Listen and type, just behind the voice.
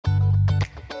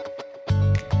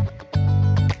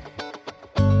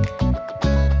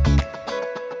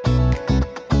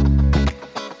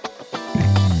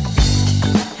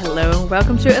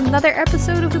welcome to another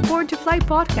episode of the Born to Fly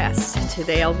podcast.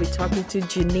 Today I'll be talking to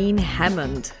Jeneen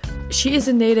Hammond. She is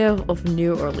a native of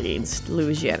New Orleans,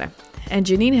 Louisiana, and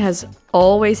Jeneen has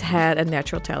always had a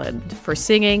natural talent for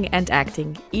singing and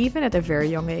acting, even at a very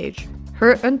young age.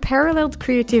 Her unparalleled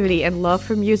creativity and love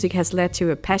for music has led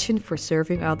to a passion for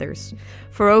serving others.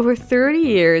 For over 30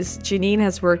 years, Jeneen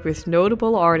has worked with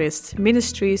notable artists,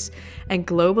 ministries, and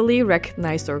globally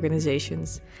recognized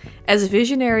organizations. As a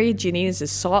visionary, Jeneen is a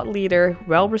sought leader,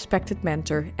 well-respected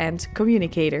mentor, and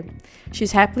communicator.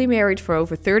 She's happily married for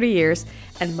over 30 years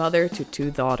and mother to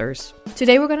 2 daughters.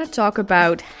 Today we're going to talk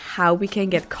about how we can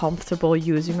get comfortable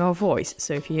using our voice.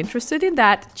 So if you're interested in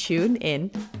that, tune in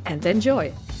and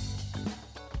enjoy.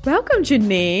 Welcome,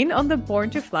 Jeneen, on the Born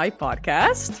to Fly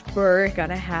podcast. We're going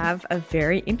to have a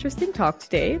very interesting talk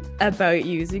today about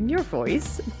using your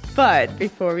voice. But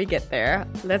before we get there,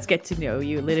 let's get to know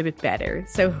you a little bit better.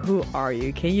 So who are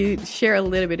you? Can you share a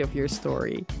little bit of your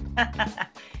story?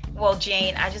 Well,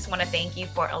 Jane, I just want to thank you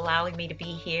for allowing me to be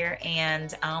here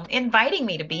and inviting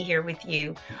me to be here with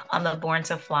you on the Born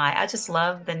to Fly. I just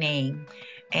love the name.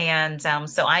 And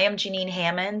so I am Jeneen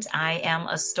Hammond. I am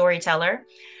a storyteller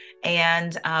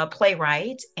and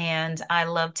playwright, and I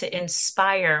love to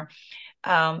inspire,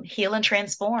 heal, and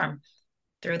transform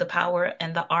through the power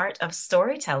and the art of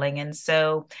storytelling. And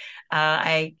so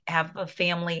I have a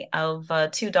family of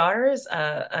 2 daughters,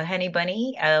 a honey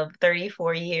bunny of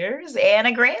 34 years, and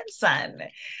a grandson.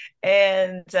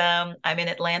 And I'm in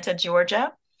Atlanta,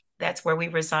 Georgia. That's where we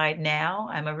reside now.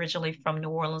 I'm originally from New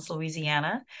Orleans,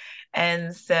 Louisiana.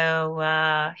 And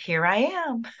so here I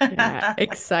am. Yeah,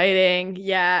 exciting.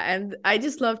 Yeah. And I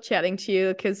just love chatting to you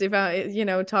because if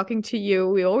talking to you,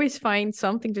 we always find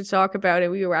something to talk about.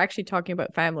 And we were actually talking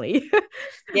about family.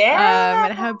 Yeah.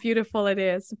 And how beautiful it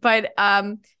is. But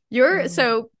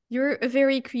you're a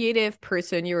very creative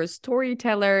person. You're a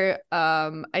storyteller.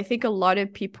 I think a lot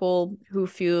of people who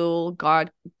feel God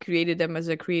created them as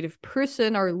a creative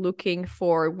person are looking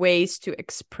for ways to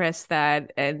express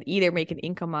that and either make an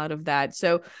income out of that.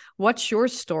 So what's your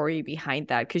story behind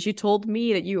that? Because you told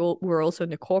me that you were also in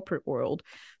the corporate world.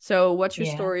 So what's your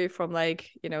story from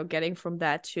getting from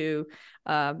that to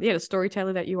the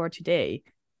storyteller that you are today?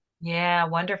 Yeah,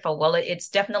 wonderful. Well, it's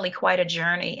definitely quite a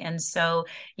journey. And so,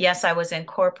 yes, I was in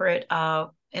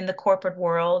the corporate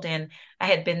world, and I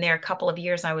had been there a couple of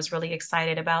years. I was really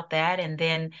excited about that. And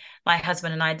then my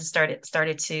husband and I just started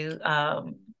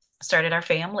our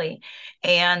family,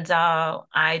 and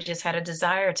I just had a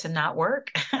desire to not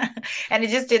work, and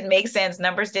it just didn't make sense.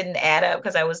 Numbers didn't add up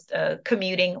because I was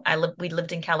commuting. We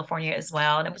lived in California as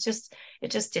well, and it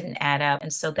just didn't add up.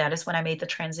 And so that is when I made the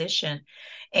transition,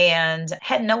 and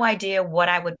had no idea what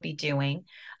I would be doing.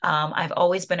 I've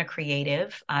always been a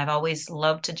creative. I've always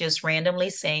loved to just randomly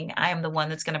sing. I am the one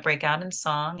that's going to break out in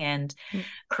song and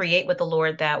create with the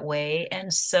Lord that way.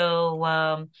 And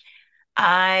so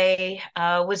I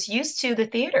was used to the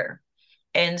theater.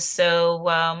 And so,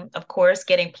 of course,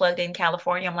 getting plugged in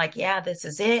California, I'm like, yeah, this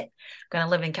is it. I'm going to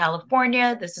live in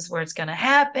California. This is where it's going to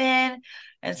happen.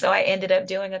 And so I ended up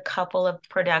doing a couple of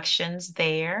productions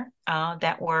there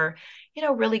that were,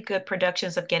 really good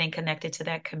productions of getting connected to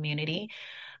that community.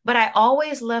 But I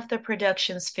always left the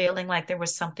productions feeling like there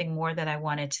was something more that I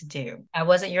wanted to do. I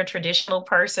wasn't your traditional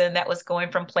person that was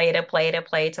going from play to play to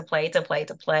play to play to play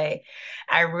to play.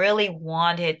 I really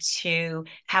wanted to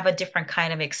have a different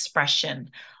kind of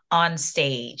expression on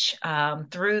stage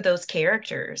through those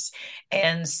characters.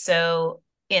 And so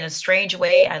in a strange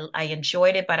way, I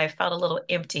enjoyed it, but I felt a little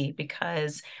empty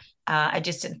because I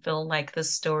just didn't feel like the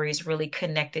stories really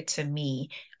connected to me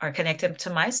or connected to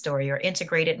my story or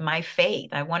integrated my faith.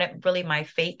 I wanted really my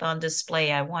faith on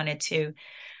display. I wanted to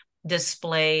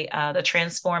display the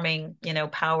transforming,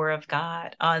 power of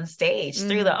God on stage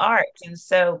through the arts. And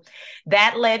so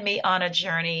that led me on a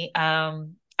journey. I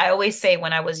always say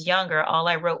when I was younger, all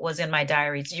I wrote was in my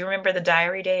diary. Do you remember the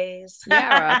diary days?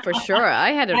 Yeah, for sure.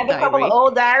 I had a I have diary. A couple of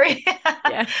old diaries.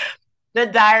 Yeah. The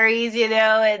diaries,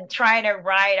 and trying to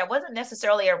write. I wasn't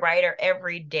necessarily a writer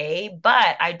every day,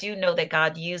 but I do know that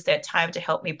God used that time to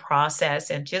help me process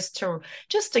and just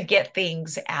to get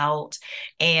things out.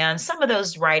 And some of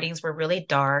those writings were really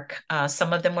dark.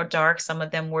 Some of them were dark. Some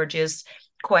of them were just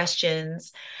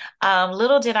questions.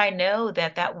 Little did I know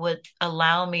that would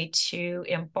allow me to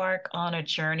embark on a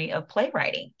journey of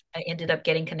playwriting. I ended up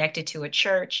getting connected to a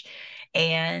church,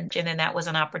 and then that was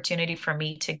an opportunity for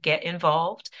me to get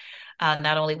involved.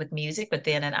 Not only with music, but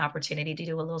then an opportunity to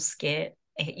do a little skit,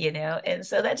 and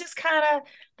so that just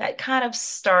kind of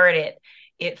started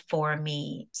it for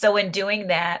me. So in doing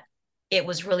that, it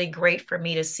was really great for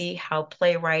me to see how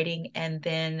playwriting and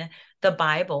then the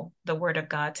Bible, the Word of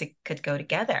God, could go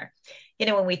together.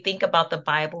 When we think about the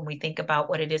Bible, when we think about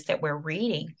what it is that we're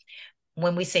reading,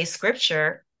 when we say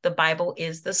scripture, the Bible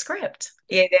is the script,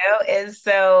 and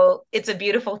so it's a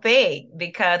beautiful thing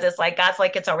because it's like God's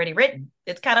like, it's already written.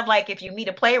 It's kind of like if you meet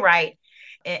a playwright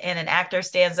and an actor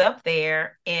stands up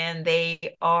there and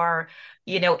they are,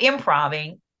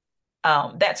 improving,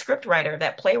 that script writer,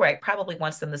 that playwright probably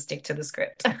wants them to stick to the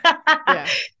script.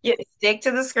 Yeah. Stick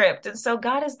to the script. And so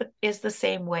God is the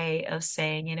same way of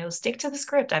saying, stick to the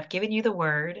script. I've given you the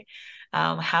word.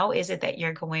 How is it that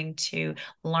you're going to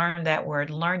learn that word,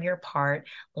 learn your part,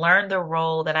 learn the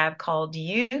role that I've called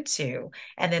you to,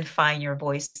 and then find your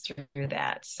voice through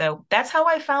that? So that's how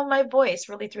I found my voice,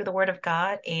 really through the word of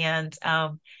God, and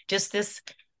just this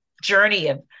journey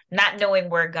of not knowing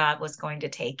where God was going to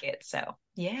take it. So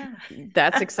yeah.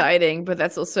 That's exciting, but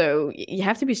that's also, you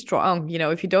have to be strong.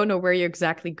 If you don't know where you're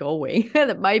exactly going,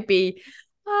 that might be,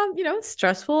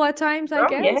 stressful at times, I Oh,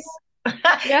 yeah. guess.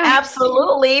 Yeah.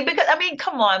 Absolutely. Because I mean,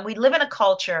 come on, we live in a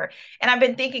culture, and I've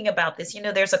been thinking about this.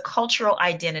 There's a cultural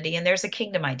identity and there's a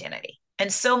kingdom identity.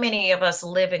 And so many of us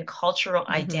live in cultural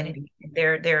Mm-hmm. identity.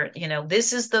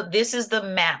 This is the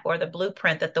map or the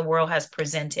blueprint that the world has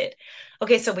presented.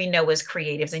 Okay, so we know as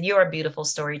creatives, and you're a beautiful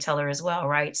storyteller as well,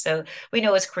 right? So we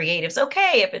know as creatives,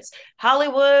 okay, if it's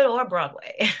Hollywood or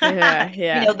Broadway, Yeah,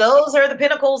 yeah, those are the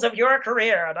pinnacles of your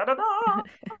career. Da, da, da.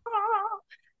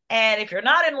 And if you're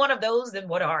not in one of those, then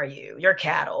what are you? You're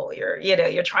cattle.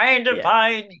 You're trying to yeah.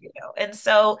 find. And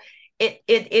so it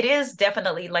is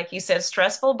definitely, like you said,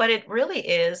 stressful, but it really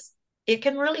is. It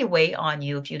can really weigh on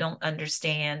you if you don't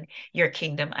understand your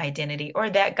kingdom identity or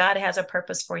that God has a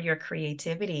purpose for your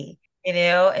creativity.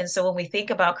 And so when we think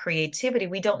about creativity,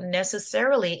 we don't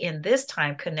necessarily in this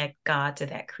time connect God to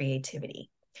that creativity.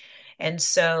 And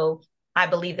so I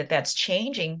believe that that's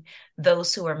changing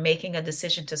those who are making a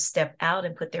decision to step out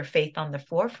and put their faith on the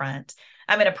forefront.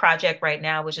 I'm in a project right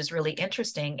now, which is really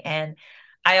interesting. And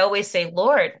I always say,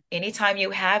 Lord, anytime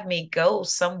you have me go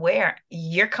somewhere,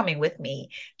 you're coming with me.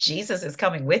 Jesus is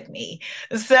coming with me.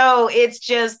 So it's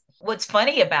just what's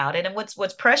funny about it and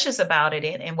what's precious about it.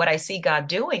 And what I see God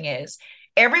doing is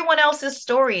everyone else's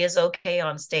story is okay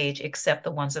on stage except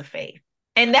the ones of faith.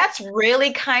 And that's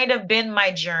really kind of been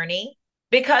my journey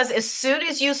because as soon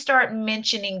as you start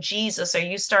mentioning Jesus or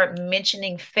you start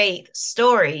mentioning faith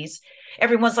stories,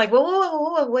 everyone's like, whoa, whoa,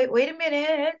 whoa, whoa, wait a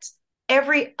minute.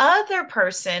 Every other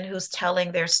person who's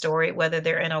telling their story, whether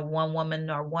they're in a one woman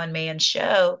or one man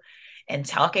show and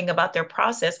talking about their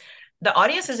process, the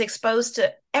audience is exposed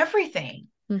to everything.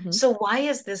 Mm-hmm. So why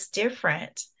is this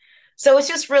different? So it's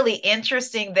just really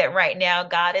interesting that right now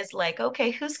God is like,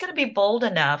 okay, who's going to be bold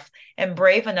enough and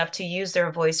brave enough to use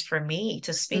their voice for me,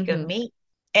 to speak of Mm-hmm. me?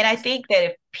 And I think that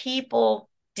if people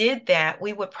did that,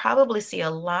 we would probably see a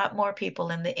lot more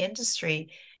people in the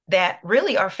industry that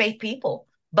really are faith people.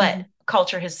 Mm-hmm. But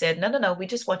culture has said, no, no, no, we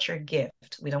just want your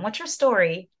gift. We don't want your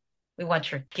story. We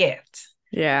want your gift.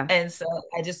 Yeah. And so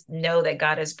I just know that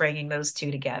God is bringing those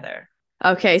two together.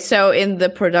 Okay, so in the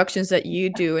productions that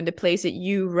you do and the plays that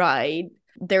you write,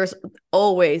 there's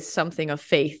always something of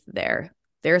faith there.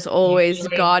 There's always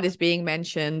Usually, God is being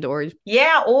mentioned, or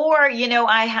yeah, or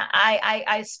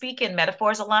I speak in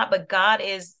metaphors a lot, but God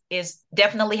is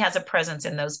definitely has a presence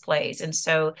in those plays. And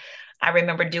so I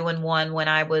remember doing one when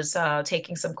I was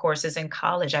taking some courses in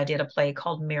college. I did a play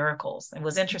called Miracles. It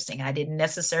was interesting. I didn't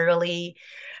necessarily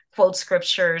quote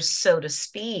scriptures, so to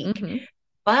speak, Mhm.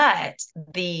 but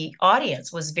the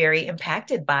audience was very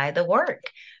impacted by the work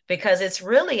because it's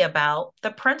really about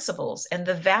the principles and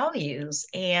the values.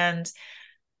 And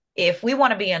if we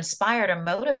want to be inspired or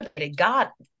motivated, God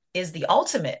is the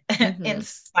ultimate Mhm.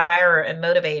 inspirer and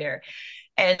motivator.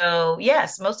 And so,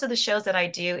 yes, most of the shows that I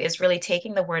do is really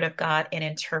taking the word of God and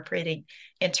interpreting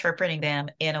them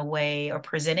in a way or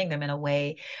presenting them in a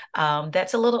way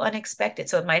that's a little unexpected.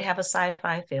 So it might have a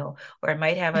sci-fi feel, or it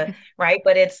might have a right,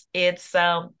 but it's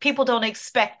people don't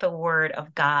expect the word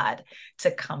of God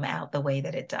to come out the way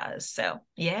that it does. So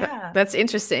yeah. That's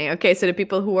interesting. Okay, so the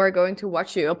people who are going to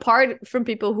watch you, apart from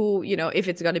people who, if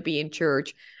it's going to be in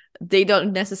church, they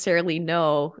don't necessarily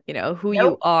know, who you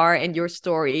Nope. are and your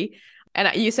story.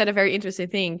 And you said a very interesting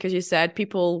thing because you said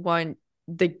people want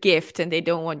the gift and they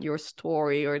don't want your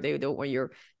story or they don't want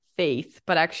your faith.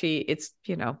 But actually, it's,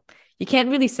 you can't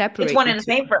really It's separate one the and the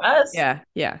two. same for us. Yeah,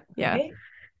 yeah, yeah.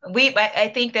 Right.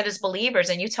 I think that as believers,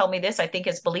 and you tell me this, I think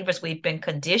as believers, we've been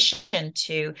conditioned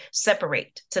to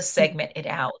separate, to segment it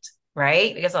out.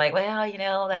 right? Because like,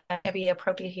 well, that might be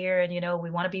appropriate here. And, we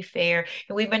want to be fair.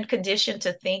 And we've been conditioned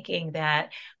to thinking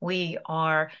that we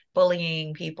are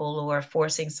bullying people or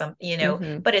forcing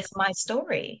Hmm. but it's my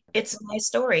story. It's my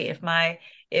story. If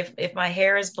my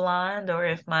hair is blonde or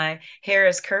if my hair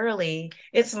is curly,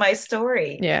 it's my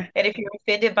story. Yeah. And if you're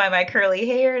offended by my curly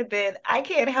hair, then I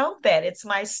can't help that. It's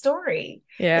my story.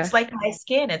 Yeah. It's like my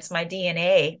skin, it's my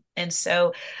DNA. And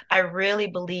so I really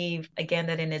believe, again,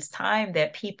 that in its time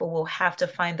that people will have to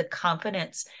find the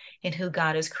confidence in who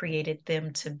God has created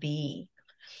them to be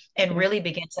and Yeah. really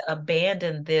begin to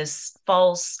abandon this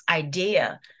false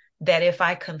idea that if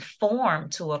I conform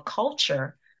to a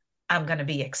culture, I'm going to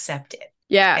be accepted.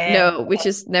 Yeah, And no, which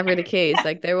is never the case.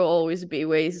 Like there will always be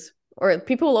ways, or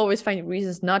people will always find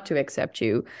reasons not to accept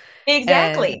you.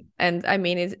 exactly. And I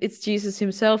mean it's Jesus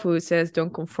himself who says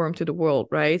don't conform to the world,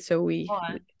 right? So we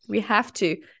have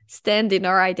to stand in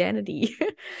our identity.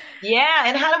 Yeah.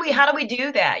 And how do we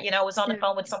do that? I was on the Yeah.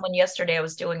 phone with someone yesterday. I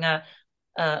was doing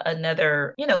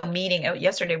another, meeting.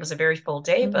 Yesterday was a very full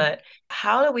day, Mhm. but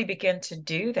how do we begin to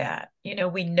do that?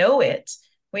 We know it.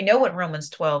 We know what Romans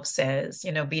 12 says,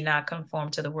 be not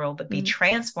conformed to the world, but be Mhm.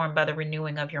 transformed by the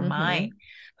renewing of your mind. Mhm.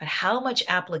 But how much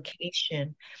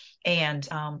application and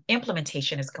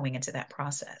implementation is going into that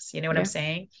process? You know what I'm Yeah.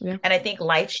 saying? Yeah. And I think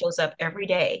life shows up every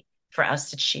day for us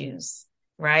to choose,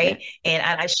 Yeah. right? And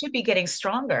I should be getting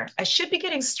stronger. I should be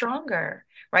getting stronger,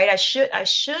 right? I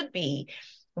should be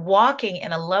walking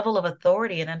in a level of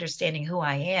authority and understanding who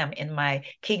I am in my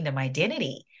kingdom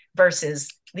identity versus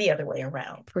the other way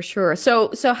around. For sure. So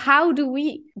how do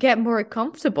we get more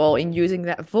comfortable in using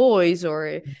that voice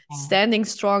or standing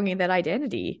strong in that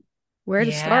identity? Where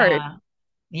to start? Yeah.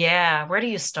 Yeah. Where do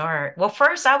you start? Well,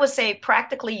 first, I would say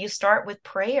practically you start with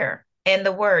prayer and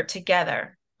the word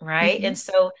together, right? And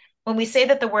Hmm. so when we say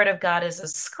that the word of God is a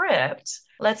script,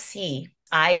 let's see,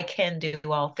 I can do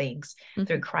all things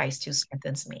through Hmm. Christ who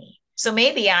strengthens me. So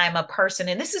maybe I'm a person,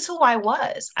 and this is who I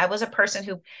was. I was a person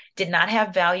who did not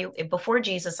have value before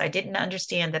Jesus. I didn't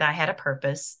understand that I had a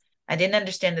purpose. I didn't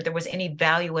understand that there was any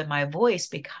value in my voice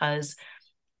because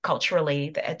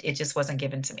culturally that it just wasn't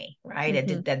given to me, right?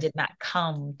 Hmm. That did not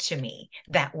come to me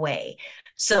that way.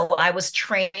 So I was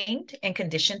trained and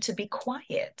conditioned to be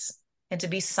quiet and to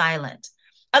be silent.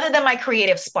 Other than my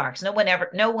creative sparks, no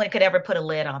one could ever put a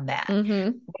lid on that.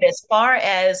 Hmm. But as far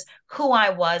as who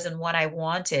I was and what I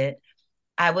wanted,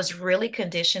 I was really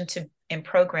conditioned to and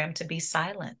programmed to be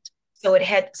silent. So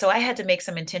I had to make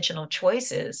some intentional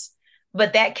choices,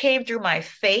 but that came through my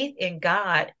faith in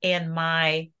God and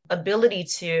my ability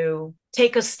to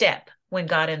take a step when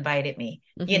God invited me.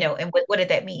 Hmm. And what did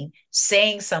that mean?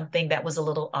 Saying something that was a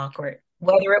little awkward,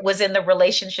 whether it was in the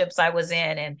relationships I was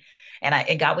in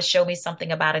and God would show me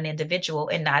something about an individual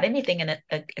and not anything in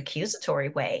an accusatory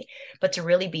way, but to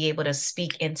really be able to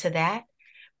speak into that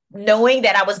knowing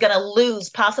that I was going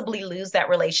to possibly lose that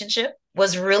relationship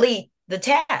was really the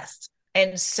test.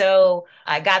 And so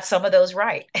I got some of those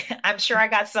right. I'm sure I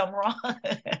got some wrong,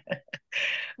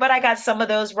 but I got some of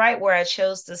those right where I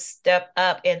chose to step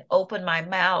up and open my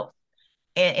mouth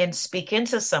and speak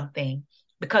into something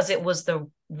because it was the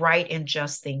right and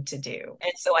just thing to do.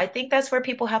 And so I think that's where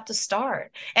people have to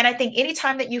start. And I think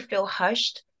anytime that you feel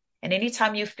hushed and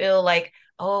anytime you feel like,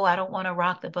 oh, I don't want to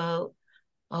rock the boat.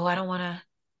 Oh, I don't want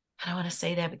to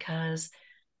say that because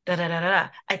da da da da.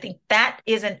 I think that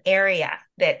is an area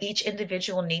that each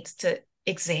individual needs to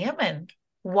examine.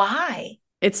 Why?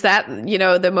 It's that,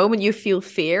 the moment you feel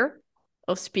fear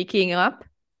of speaking up,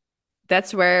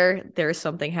 that's where there's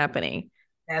something happening.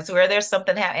 That's where there's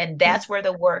something happening. And Yeah. that's where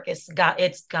the work is. God,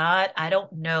 it's God. I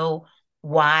don't know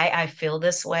why I feel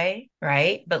this way,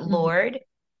 right? But Hmm. Lord,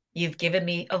 you've given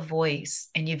me a voice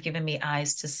and you've given me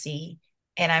eyes to see.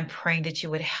 And I'm praying that you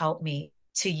would help me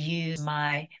to use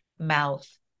my mouth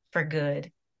for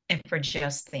good and for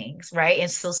just things, right? And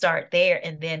so start there.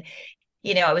 And then,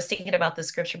 I was thinking about the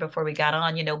scripture before we got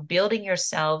on, building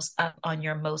yourselves up on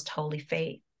your most holy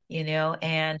faith.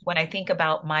 And when I think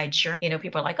about my journey,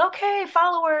 people are like, okay,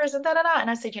 followers and da da da. And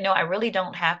I said, I really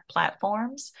don't have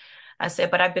platforms. I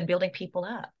said, but I've been building people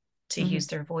up to Hmm. use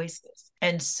their voices.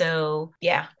 And so,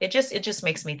 yeah, it just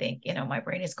makes me think, my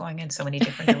brain is going in so many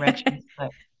different directions,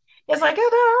 but it's like,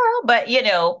 oh,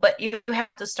 but you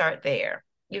have to start there.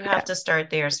 You Yeah. have to start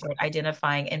there, start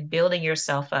identifying and building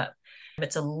yourself up.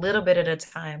 It's a little bit at a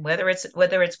time, whether it's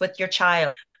with your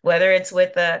child, whether it's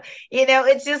with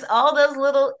it's just all those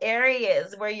little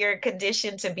areas where you're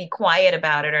conditioned to be quiet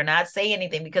about it or not say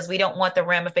anything because we don't want the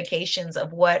ramifications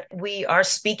of what we are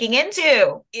speaking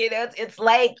into. It's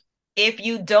like if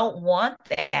you don't want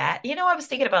that, I was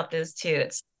thinking about this too.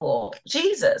 It's cool.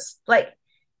 Jesus, like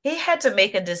he had to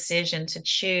make a decision to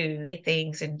choose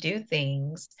things and do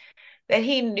things that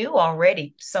he knew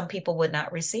already some people would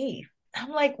not receive. I'm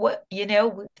like, what,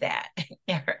 with that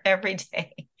every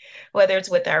day, whether it's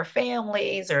with our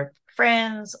families or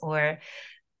friends or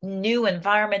new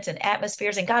environments and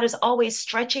atmospheres. And God is always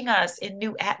stretching us in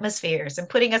new atmospheres and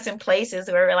putting us in places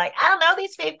where we're like, I don't know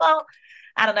these people.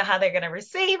 I don't know how they're going to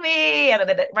receive me. I don't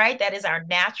know that, right? That is our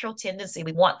natural tendency.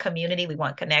 We want community, we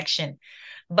want connection.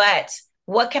 But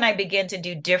what can I begin to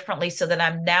do differently so that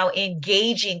I'm now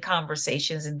engaging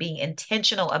conversations and being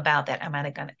intentional about that? Am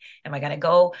I gonna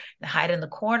go and hide in the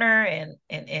corner and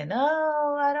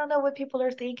oh, I don't know what people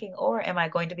are thinking, or am I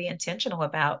going to be intentional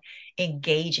about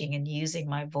engaging and using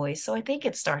my voice? So I think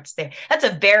it starts there. That's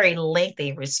a very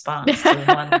lengthy response to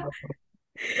one.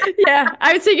 Yeah,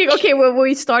 I was thinking, okay, well,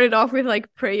 we started off with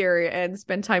like prayer and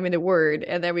spend time in the word,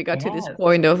 and then we got to this Yes,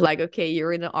 point of like, okay,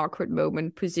 you're in an awkward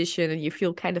moment position and you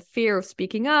feel kind of fear of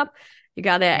speaking up. You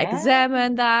gotta yes,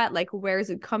 examine that, like where is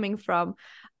it coming from?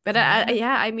 But yes.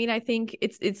 yeah, I mean, I think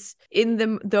it's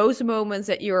in those moments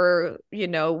that you're,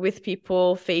 with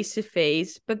people face to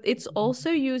face, but it's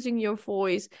also using your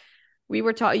voice. You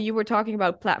were talking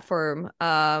about platforms.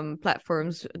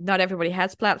 Not everybody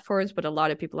has platforms, but a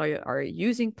lot of people are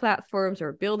using platforms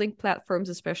or building platforms,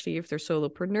 especially if they're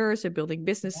solopreneurs or building Yeah,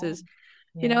 businesses.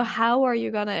 yeah. How are you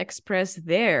gonna express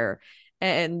there?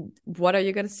 And what are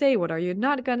you gonna say? What are you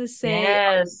not gonna say?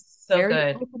 Are you Yes, so very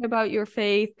good. open about your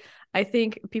faith? I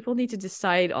think people need to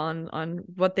decide on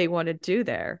what they want to do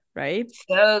there, right?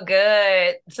 So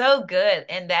good. So good.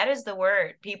 And that is the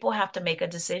word. People have to make a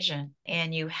decision,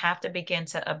 and you have to begin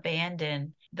to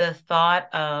abandon the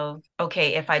thought of,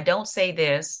 okay, if I don't say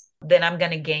this, then I'm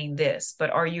going to gain this. But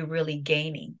are you really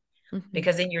gaining? Hmm.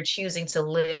 Because then you're choosing to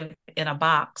live in a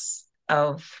box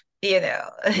of, Yeah.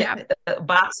 a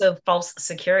box of false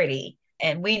security.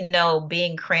 And we know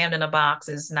being crammed in a box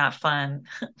is not fun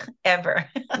ever.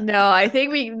 No, I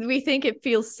think we think it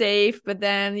feels safe, but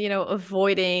then,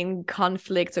 avoiding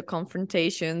conflicts or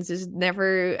confrontations is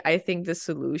never, I think, the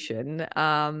solution.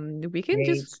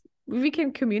 Great. We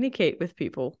can communicate with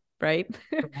people, right?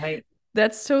 Right.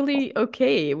 That's totally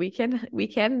okay. We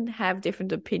can have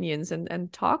different opinions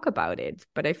and talk about it,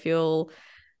 but I feel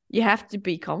you have to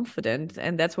be confident,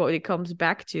 and that's what it comes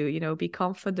back to, be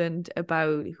confident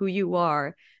about who you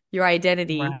are, your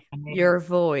identity, Right. your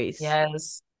voice,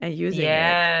 Yes. and using it.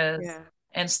 Yes. Yeah.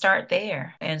 And start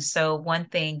there. And so, one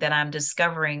thing that I'm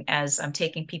discovering as I'm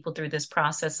taking people through this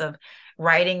process of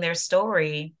writing their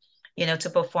story, to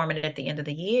perform it at the end of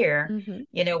the year,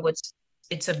 Hmm. what's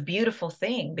it's a beautiful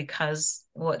thing because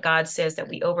what God says that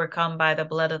we overcome by the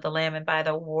blood of the Lamb and by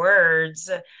the words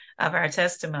of our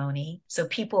testimony. So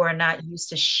people are not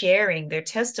used to sharing their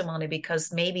testimony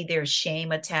because maybe there's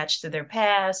shame attached to their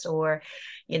past, or,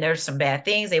 there's some bad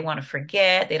things they want to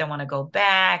forget. They don't want to go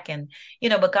back. And,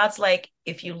 but God's like,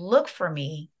 if you look for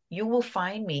me, you will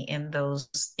find me in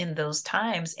those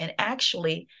times. And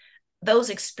actually,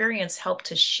 those experiences help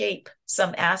to shape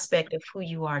some aspect of who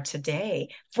you are today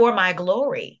for my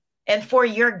glory and for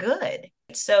your good.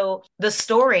 So the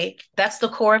story, that's the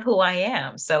core of who I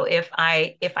am. So if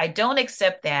I don't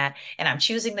accept that and I'm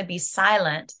choosing to be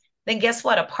silent, then guess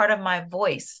what? A part of my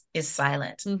voice is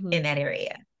silent Hmm. in that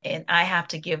area. And I have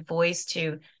to give voice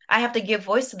to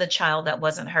the child that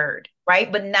wasn't heard,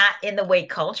 right? But not in the way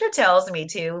culture tells me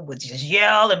to, which is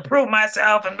yell and prove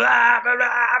myself and blah, blah, blah,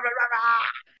 blah, blah.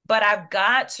 But I've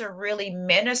got to really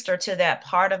minister to that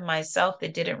part of myself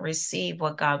that didn't receive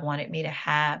what God wanted me to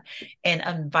have, and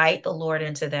invite the Lord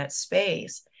into that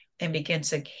space and begin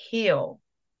to heal,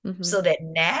 Hmm. so that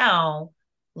now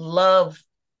love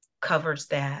covers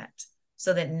that,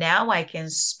 so that now I can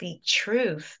speak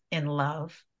truth in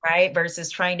love. Right.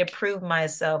 Versus trying to prove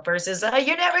myself versus, oh,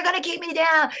 you're never going to keep me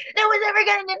down. No one's ever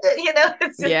going to,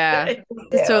 it's just, Yeah.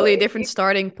 It's totally a different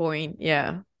starting point.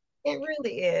 Yeah. it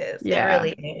really is. It Yeah.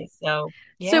 really is. So,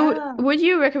 So yeah. would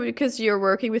you recommend, because you're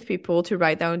working with people to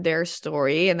write down their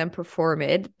story and then perform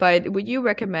it, but would you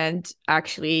recommend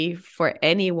actually for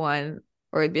anyone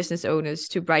or business owners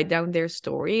to write down their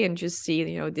story and just see,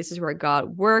 this is where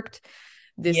God worked,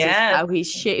 this is Yes. how he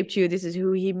shaped you, this is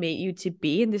who he made you to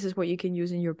be, and this is what you can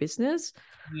use in your business?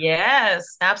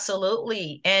 Yes,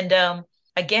 absolutely. And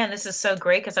again, this is so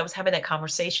great because I was having that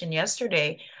conversation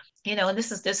yesterday, and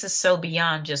this is so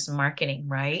beyond just marketing,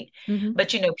 right? Hmm. But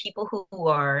people who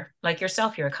are like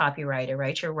yourself, you're a copywriter,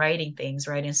 right? You're writing things,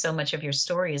 right? And so much of your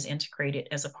story is integrated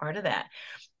as a part of that.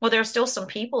 Well, there are still some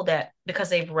people that because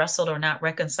they've wrestled or not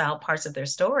reconciled parts of their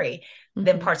story,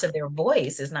 then Hmm. parts of their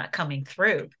voice is not coming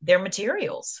through their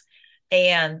materials.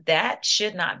 And that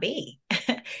should not be.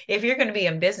 If you're going to be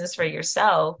in business for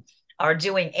yourself, are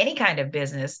doing any kind of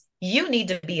business, you need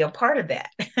to be a part of that.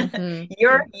 Yeah.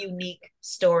 Your unique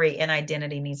story and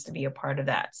identity needs to be a part of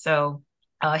that. So,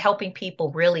 helping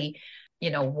people really,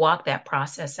 walk that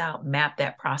process out, map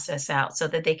that process out so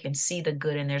that they can see the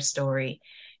good in their story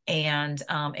and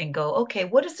go, okay,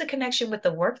 what is the connection with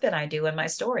the work that I do in my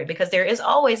story? Because there is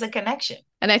always a connection.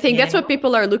 And I think that's what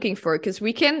people are looking for, because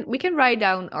we can write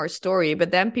down our story,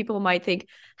 but then people might think,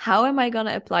 how am I going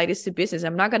to apply this to business?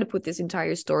 I'm not going to put this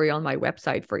entire story on my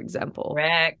website, for example.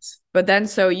 Correct. But then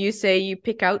so you say you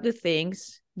pick out the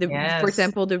things, for Yes.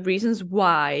 example, the reasons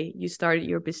why you started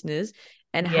your business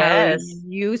and how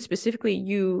Yes. specifically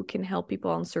you can help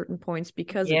people on certain points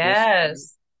because of your story.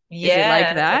 Yes. Is it like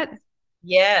Yes. that?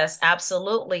 Yes,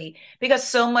 absolutely. Because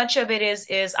so much of it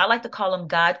is I like to call them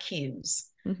God cues,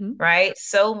 Mm-hmm. right?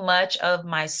 So much of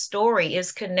my story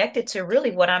is connected to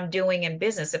really what I'm doing in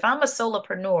business. If I'm a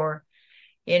solopreneur,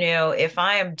 if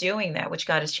I am doing that, which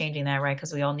God is changing that, right?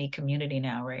 Because we all need community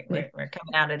now, right? Yeah. We're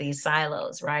coming out of these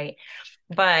silos, right?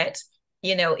 But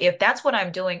if that's what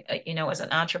I'm doing, as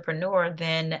an entrepreneur,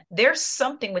 then there's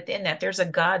something within that. There's a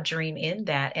God dream in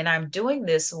that. And I'm doing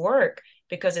this work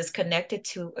because it's connected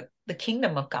to the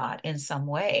kingdom of God in some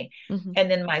way. Mm-hmm.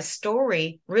 And then my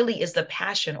story really is the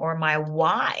passion or my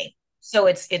why. So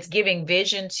it's giving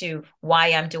vision to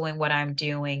why I'm doing what I'm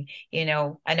doing. I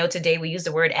know today we use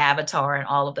the word avatar and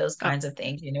all of those Oh, kinds of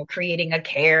things, creating a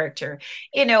character,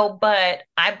 but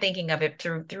I'm thinking of it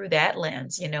through that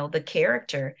lens, the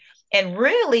character. And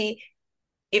really,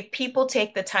 if people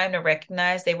take the time to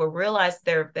recognize, they will realize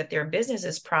that their business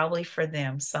is probably for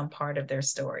them, some part of their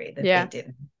story that they yeah.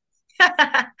 didn't. What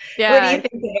do you Yeah.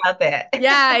 think about that?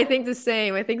 Yeah, I think the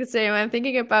same. I think the same. I'm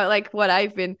thinking about like what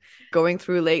I've been going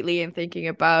through lately and thinking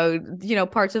about,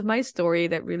 parts of my story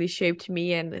that really shaped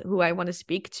me and who I want to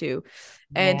speak to.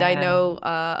 And I Yeah. know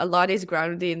a lot is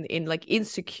grounded in like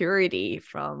insecurity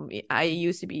from I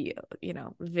used to be,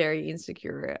 very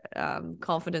insecure.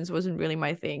 Confidence wasn't really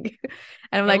my thing.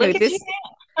 And I'm And like, look at you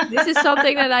this is now.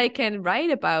 something that I can write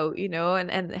about,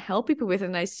 and help people with.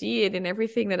 And I see it in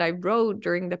everything that I wrote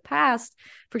during the past.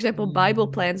 For example, Bible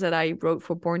Mm, plans that I wrote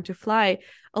for Born to Fly,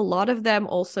 a lot of them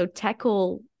also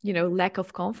tackle, lack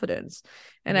of confidence.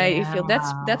 And I yeah. feel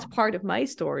that's part of my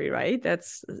story, right?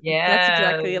 That's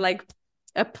exactly Yes. like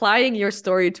applying your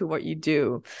story to what you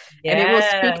do. And it will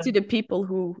speak Yeah. to the people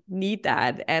who need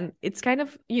that. And it's kind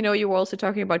of, you were also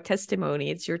talking about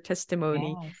testimony. It's your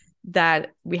testimony Yes.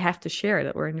 that we have to share,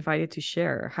 that we're invited to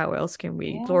share. How else can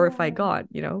we glorify Yeah. God,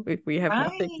 if we have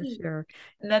nothing to Right. share?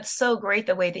 And that's so great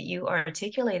the way that you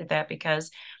articulated that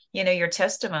because, your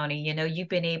testimony, you've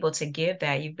been able to give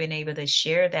that, you've been able to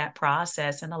share that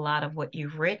process and a lot of what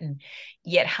you've written.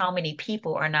 Yet, how many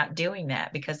people are not doing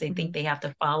that because they Mm-hmm. think they have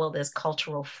to follow this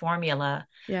cultural formula?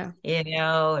 Yeah.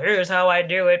 Here's how I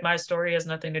do it. My story has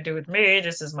nothing to do with me.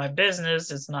 This is my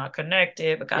business. It's not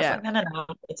connected. But God's Yeah. like, no, no, no.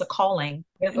 It's a calling.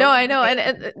 No, I know.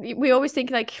 And we always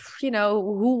think like,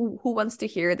 who wants to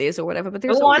hear this or whatever, but Who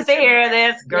there's wants always to hear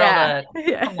this? Girl, yeah. look,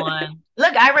 Yeah. come on.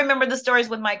 Look, I remember the stories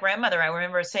with my grandmother. I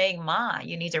remember saying, Ma,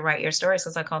 you need to write your stories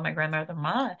because I called my grandmother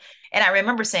Ma. And I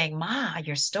remember saying, Ma,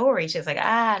 your story. She was like,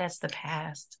 that's the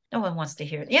past. No one wants to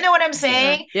hear it. You know what I'm Yeah.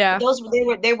 saying? Yeah.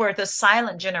 They were the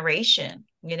silent generation.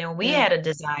 We Yeah. had a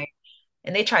desire.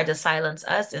 And they tried to silence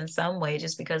us in some way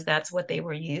just because that's what they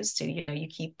were used to. You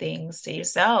keep things to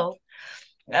yourself.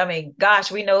 I mean,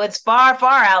 gosh, we know it's far,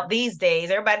 far out these days.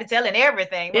 Everybody telling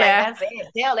everything. Like, Yeah. that's it.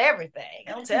 Tell everything.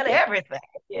 Don't tell Yeah. everything,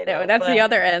 No, that's the but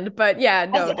other end. But yeah,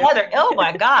 that's no, the other. definitely. Oh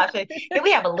my gosh. If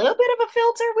we have a little bit of a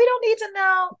filter, we don't need to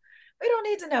know. We don't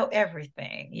need to know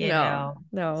everything, No,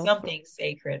 no. something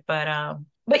sacred. But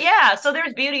yeah, so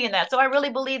there's beauty in that. So I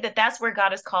really believe that that's where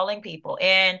God is calling people.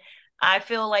 And I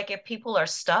feel like if people are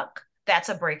stuck, that's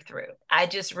a breakthrough. I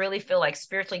just really feel like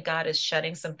spiritually God is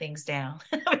shutting some things down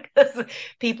because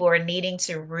people are needing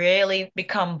to really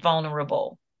become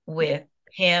vulnerable with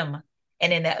Him.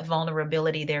 And in that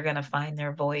vulnerability, they're going to find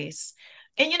their voice.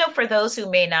 And, for those who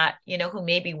may not, who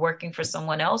may be working for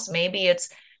someone else, maybe it's,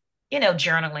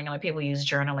 journaling. Like people use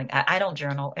journaling. I don't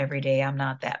journal every day. I'm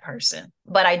not that person,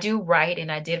 but I do write.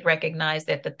 And I did recognize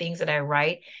that the things that I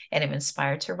write and am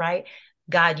inspired to write,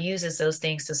 God uses those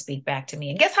things to speak back to me.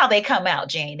 And guess how they come out,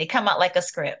 Jane? They come out like a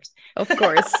script. Of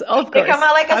course. Of They come course.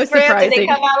 out like a How script, and they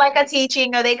come surprising. out like a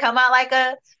teaching, or they come out like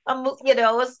a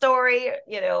story,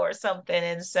 or something.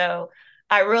 And so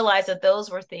I realized that those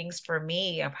were things for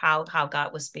me of how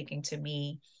God was speaking to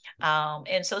me.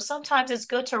 And so sometimes it's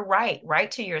good to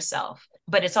write to yourself,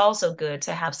 but it's also good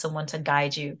to have someone to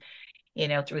guide you,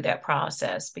 through that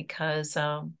process because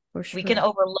For we can sure.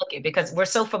 overlook it because we're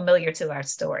so familiar to our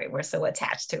story. We're so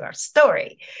attached to our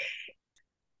story.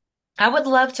 I would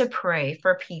love to pray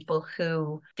for people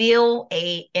who feel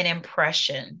an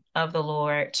impression of the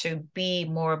Lord to be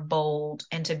more bold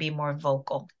and to be more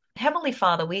vocal. Heavenly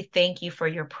Father, we thank you for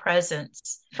your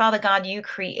presence. Father God, you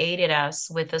created us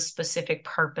with a specific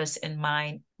purpose in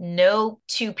mind. No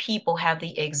two people have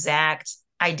the exact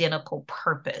identical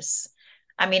purpose.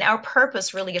 I mean, our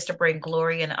purpose really is to bring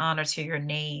glory and honor to your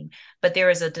name, but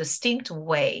there is a distinct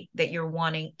way that you're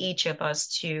wanting each of us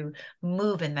to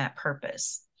move in that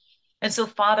purpose. And so,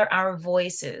 Father, our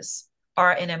voices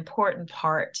are an important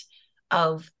part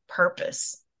of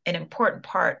purpose, an important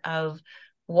part of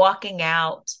walking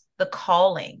out the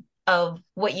calling of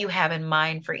what you have in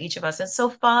mind for each of us. And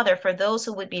so, Father, for those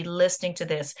who would be listening to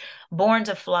this, Born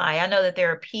to Fly, I know that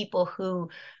there are people who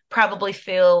probably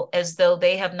feel as though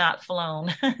they have not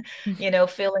flown,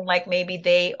 feeling like maybe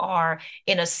they are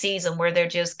in a season where they're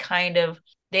just kind of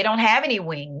they don't have any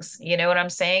wings. You know what I'm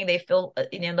saying? They feel,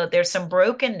 there's some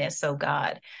brokenness, oh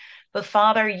God. But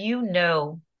Father, you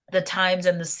know the times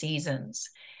and the seasons.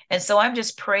 And so I'm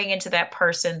just praying into that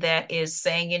person that is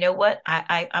saying, you know what,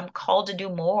 I'm called to do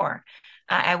more.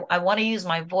 I want to use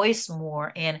my voice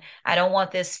more, and I don't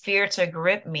want this fear to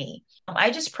grip me. I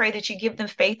just pray that you give them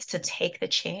faith to take the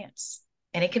chance.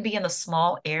 And it can be in the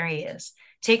small areas.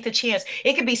 Take the chance.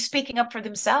 It could be speaking up for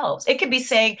themselves. It could be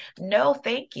saying, no,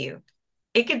 thank you.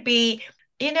 It could be,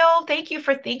 thank you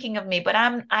for thinking of me, but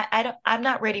I'm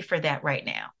not ready for that right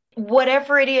now.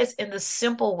 Whatever it is, in the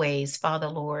simple ways, Father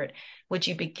Lord, would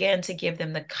you begin to give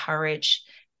them the courage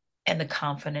and the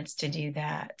confidence to do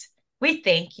that? We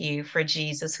thank you for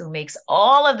Jesus, who makes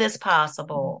all of this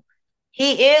possible.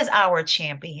 He is our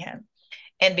champion.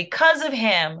 And because of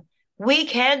him, we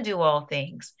can do all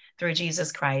things through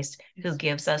Jesus Christ, who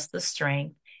gives us the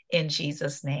strength. In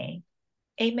Jesus' name,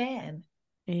 amen.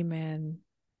 Amen.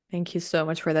 Thank you so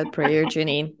much for that prayer,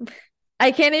 Jeneen.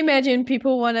 I can't imagine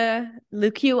people want to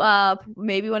look you up,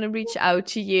 maybe want to reach out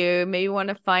to you, maybe want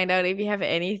to find out if you have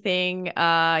anything,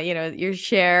 your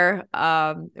share.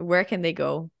 Where can they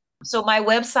go? So my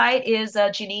website is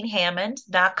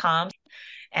JeneenHammond.com.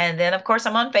 And then, of course,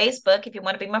 I'm on Facebook. If you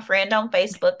want to be my friend on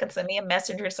Facebook and send me a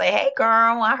messenger and say, hey,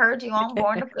 girl, I heard you on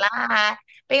Born to Fly.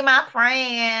 Be my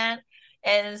friend.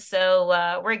 And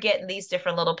so we're getting these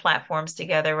different little platforms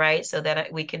together, right? So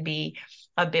that we can be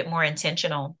a bit more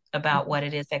intentional about what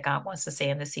it is that God wants to say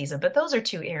in the season. But those are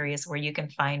two areas where you can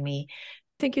find me.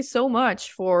 Thank you so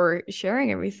much for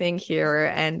sharing everything here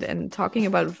and talking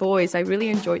about voice. I really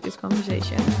enjoyed this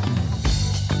conversation.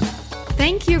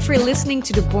 Thank you for listening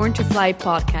to the Born to Fly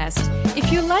podcast.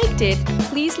 If you liked it,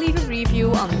 please leave a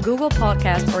review on Google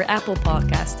Podcast or Apple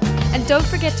Podcast. And don't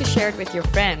forget to share it with your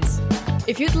friends.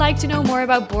 If you'd like to know more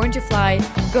about Born to Fly,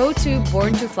 go to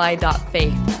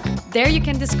borntofly.faith. There you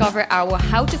can discover our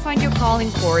How to Find Your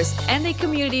Calling course and a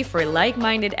community for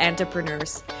like-minded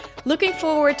entrepreneurs. Looking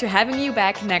forward to having you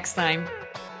back next time.